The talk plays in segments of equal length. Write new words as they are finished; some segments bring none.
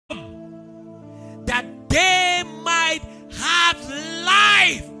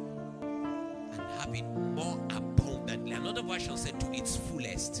version said to its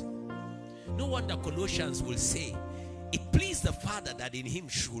fullest. No wonder Colossians will say, it pleased the Father that in him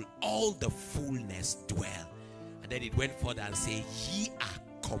should all the fullness dwell. And then it went further and said, ye are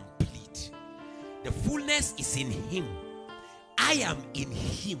complete. The fullness is in him. I am in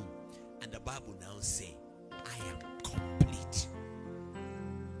him. And the Bible now says, I am complete.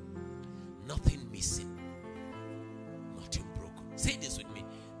 Nothing missing. Nothing broken. Say this with me.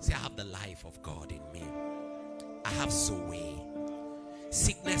 Say, I have the life of God in me. I have Zoe.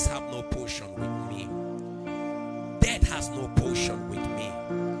 Sickness have no portion with me. Death has no portion with me.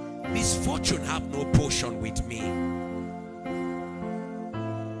 Misfortune have no portion with me.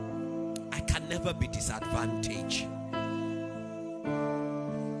 I can never be disadvantaged.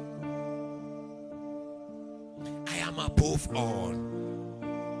 I am above all.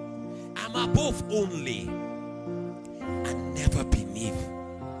 I'm above only and never beneath.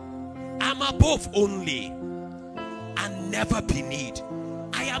 I'm above only and never beneath.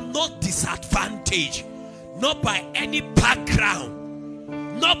 I am not disadvantaged, not by any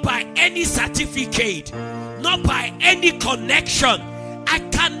background, not by any certificate, not by any connection. I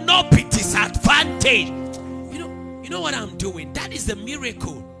cannot be disadvantaged. You know what I'm doing? That is the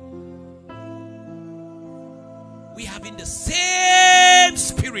miracle. We have in the same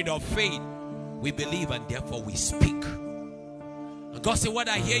spirit of faith. We believe and therefore we speak. And God said, what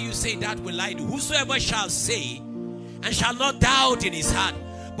I hear you say, that will I do. Whosoever shall say and shall not doubt in his heart,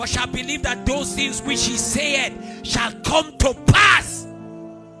 but shall believe that those things which he saith shall come to pass.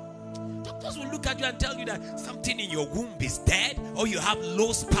 Doctors will look at you and tell you that something in your womb is dead, or you have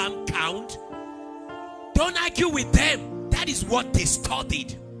low sperm count. Don't argue with them. That is what they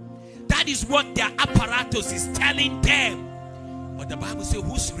studied. That is what their apparatus is telling them. But the Bible says,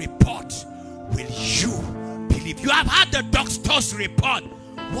 whose report will you believe? You have had the doctor's report.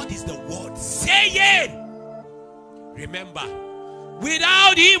 What is the word saying? Remember,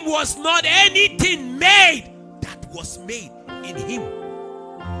 without him was not anything made that was made. In him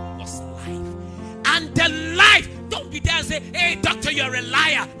was life. And the life, don't be there and say, hey doctor, you're a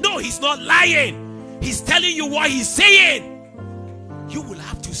liar. No, he's not lying. He's telling you what he's saying. You will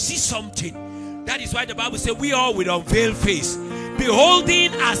have to see something. That is why the Bible says, we all with unveiled face,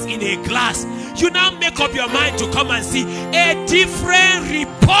 beholding as in a glass. You now make up your mind to come and see a different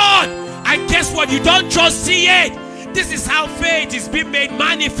report. And guess what? You don't just see it. This is how faith is being made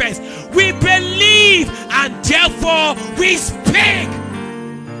manifest. We believe and therefore we speak.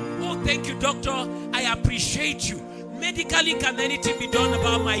 Oh, thank you, doctor. I appreciate you. Medically, can anything be done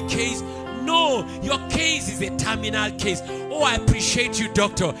about my case? No, your case is a terminal case. Oh, I appreciate you,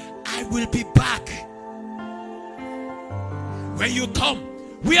 doctor. I will be back. When you come,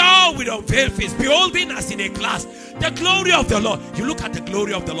 we are all with unveiled face, beholding as in a glass the glory of the Lord. You look at the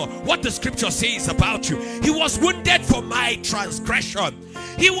glory of the Lord. What the scripture says about you. He was wounded for my transgression.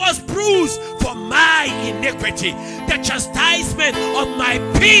 He was bruised for my iniquity. The chastisement of my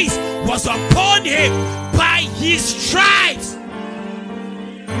peace was upon him. By his stripes.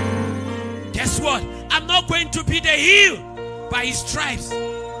 Guess what? I'm not going to be the heel. By his stripes.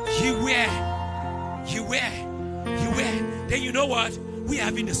 You wear. Then you know what? We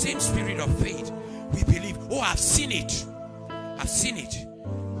have in the same spirit of faith. We believe. Oh, I've seen it. I've seen it.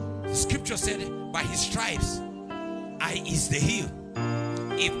 The scripture said, by his stripes, I is the heel.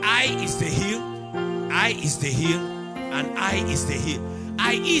 If I is the heel, I is the heel, and I is the heel.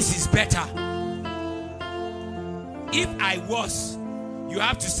 I is better. If I was, you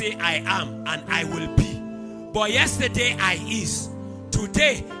have to say I am and I will be. But yesterday I is.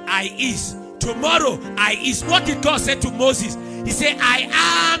 Today I is. Tomorrow I is. What did God say to Moses? He said, I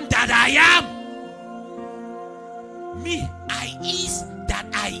am that I am. Me, I is that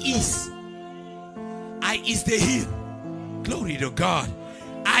I is. I is the heel. Glory to God.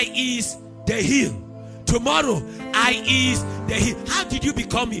 I is the heel. Tomorrow, I is the heel. How did you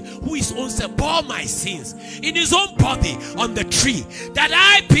become him? Who his own self bore my sins in his own body on the tree, that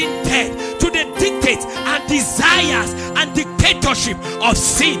I've been dead to the dictates and desires and dictatorship of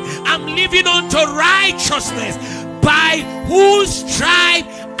sin. I'm living unto righteousness, by whose stripe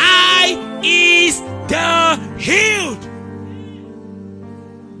I is the healed.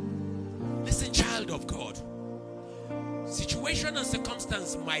 Listen, child of God, situation and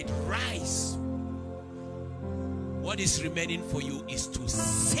circumstance might rise. What is remaining for you is to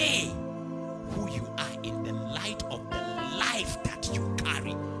say who you are in the light of the life that you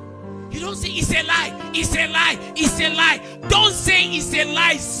carry. You don't say it's a lie, it's a lie, it's a lie. Don't say it's a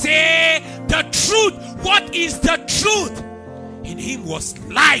lie. Say the truth. What is the truth? In him was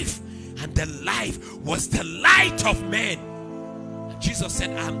life, and the life was the light of men. And Jesus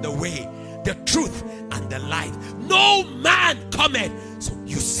said, I am the way, the truth, and the life. No man cometh. So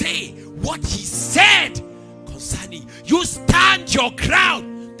you say what he said concerning you. You stand your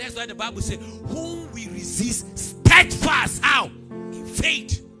ground. That's why the Bible says, whom we resist steadfast. How? In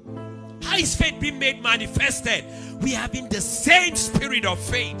faith. How is faith being made manifested? We have in the same spirit of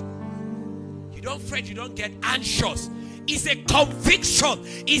faith. You don't fret, you don't get anxious. It's a conviction,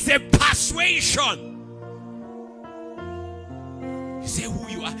 it's a persuasion. You say who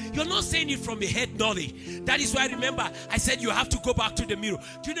you are. You're not saying it from a head knowledge. That is why, remember, I said you have to go back to the mirror.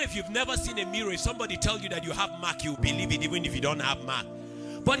 Do you know, if you've never seen a mirror, if somebody tells you that you have mark, you believe it even if you don't have mark.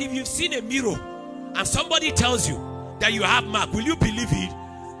 But if you've seen a mirror and somebody tells you that you have mark, will you believe it?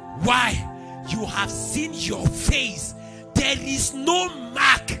 Why? You have seen your face. There is no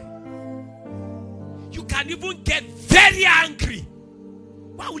mark. You can even get very angry.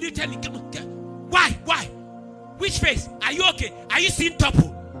 Why would you tell me? Why? Why? Which face? Are you okay? Are you seeing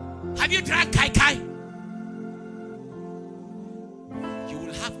Topo? Have you drank Kai Kai? You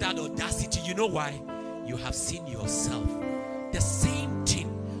will have that audacity. You know why? You have seen yourself. The same thing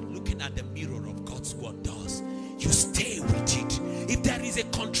looking at the mirror of God's word does. You stay with it. If there is a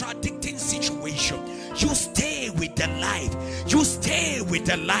contradicting situation, you stay with the life. You stay with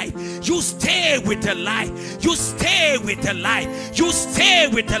the life. You stay with the life. You stay with the life. You stay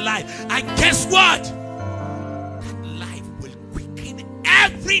with the life. And guess what? That life will quicken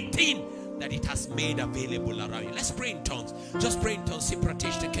everything that it has made available around you. Let's pray in tongues. Just pray in tongues. Pray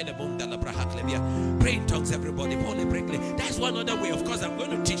in tongues, everybody. That's one other way. Of course, I'm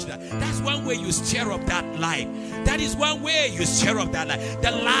going to teach that. That's one way you stir up that life. That is one way you stir up that life.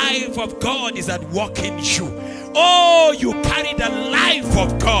 The life of God is at work in you. Oh, you carry the life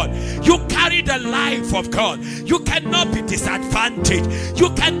of God. You carry the life of God. You cannot be disadvantaged. You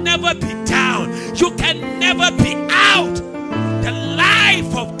can never be down. You can never be out. The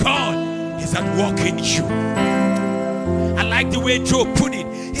life of God is at work in you. I like the way Job put it.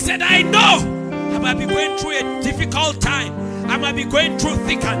 He said, I know I might be going through a difficult time. I might be going through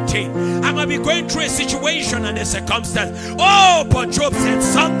thick and thin. I might be going through a situation and a circumstance. Oh, but Job said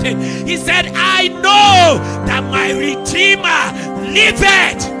something. He said, I know that my Redeemer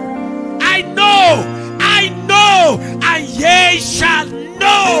liveth. I know, and ye shall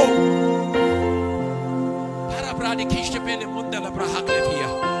know.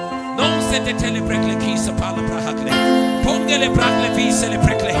 Non se te tele prekle kisa pala prahakle. Pongele prakle visele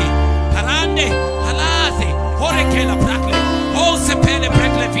prekle hi. Parande halase horeke la prakle. O se pele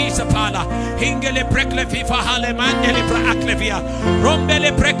prekle visa pala. Hingele prekle viva hale mandele prakle via.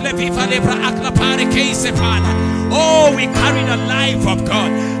 Rombele prekle viva le prakla pare kise pala. Oh, we carry the life of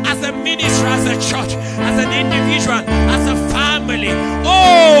God as a minister, as a church, as an individual, as a family.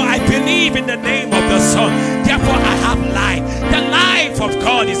 Oh, I believe in the name of the Son. Therefore, I have life. The life of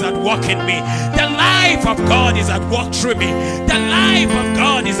God is at work in me. The life of God is at work through me. The life of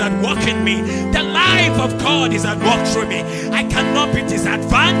God is at work in me. The life of God is at work through me. I cannot be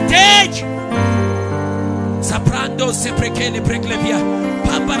disadvantaged. Saprando se prekele preklevia.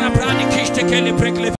 Pambara brani kishte kele preklevia.